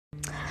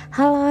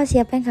Halo,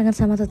 siapa yang kangen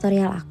sama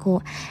tutorial aku?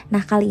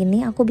 Nah, kali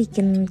ini aku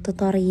bikin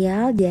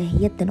tutorial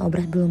jahit dan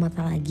obras bulu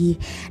mata lagi.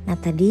 Nah,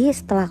 tadi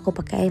setelah aku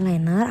pakai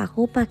eyeliner,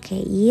 aku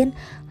pakein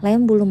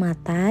lem bulu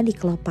mata di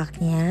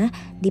kelopaknya,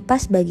 di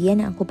pas bagian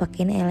yang aku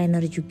pakein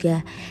eyeliner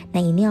juga. Nah,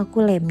 ini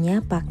aku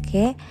lemnya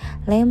pakai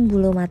lem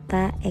bulu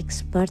mata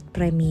expert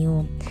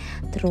premium.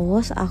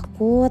 Terus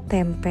aku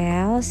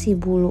tempel si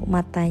bulu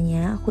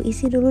matanya, aku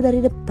isi dulu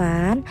dari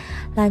depan,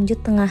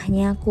 lanjut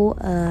tengahnya aku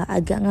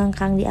agak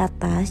ngangkang di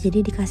atas,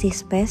 jadi dikasih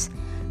space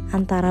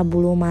antara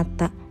bulu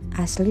mata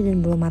asli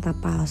dan bulu mata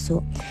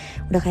palsu.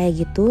 Udah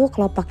kayak gitu,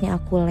 kelopaknya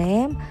aku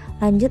lem,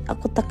 lanjut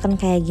aku tekan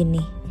kayak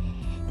gini.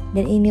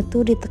 Dan ini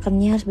tuh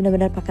ditekannya harus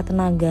benar-benar pakai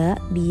tenaga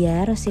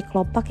biar si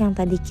kelopak yang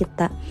tadi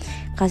kita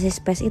kasih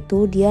space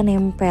itu dia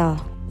nempel.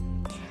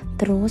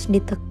 Terus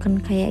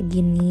ditekan kayak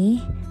gini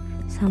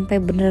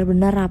sampai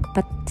benar-benar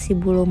rapat si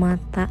bulu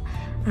mata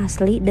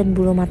asli dan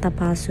bulu mata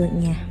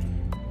palsunya.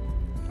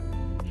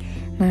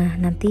 Nah,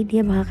 nanti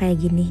dia bakal kayak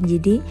gini,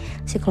 jadi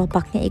si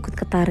kelopaknya ikut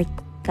ketarik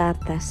ke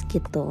atas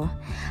gitu.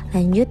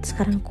 Lanjut,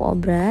 sekarang aku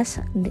obras.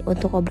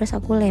 Untuk obras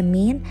aku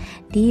lemin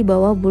di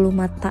bawah bulu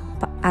mata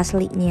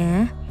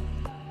aslinya.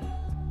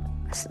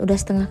 Udah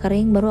setengah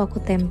kering baru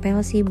aku tempel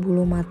si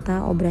bulu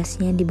mata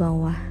obrasnya di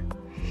bawah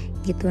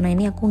gitu. Nah,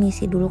 ini aku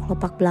ngisi dulu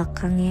kelopak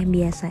belakangnya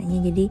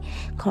biasanya, jadi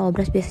kalau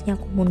obras biasanya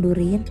aku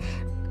mundurin.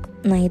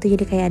 Nah, itu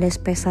jadi kayak ada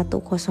space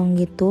 1 kosong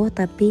gitu,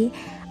 tapi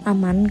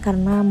aman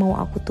karena mau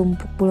aku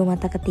tumpuk bulu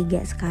mata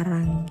ketiga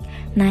sekarang.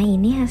 Nah,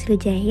 ini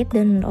hasil jahit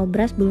dan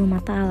obras bulu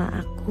mata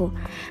ala aku.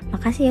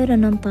 Makasih ya udah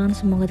nonton,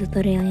 semoga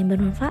tutorialnya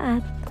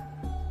bermanfaat.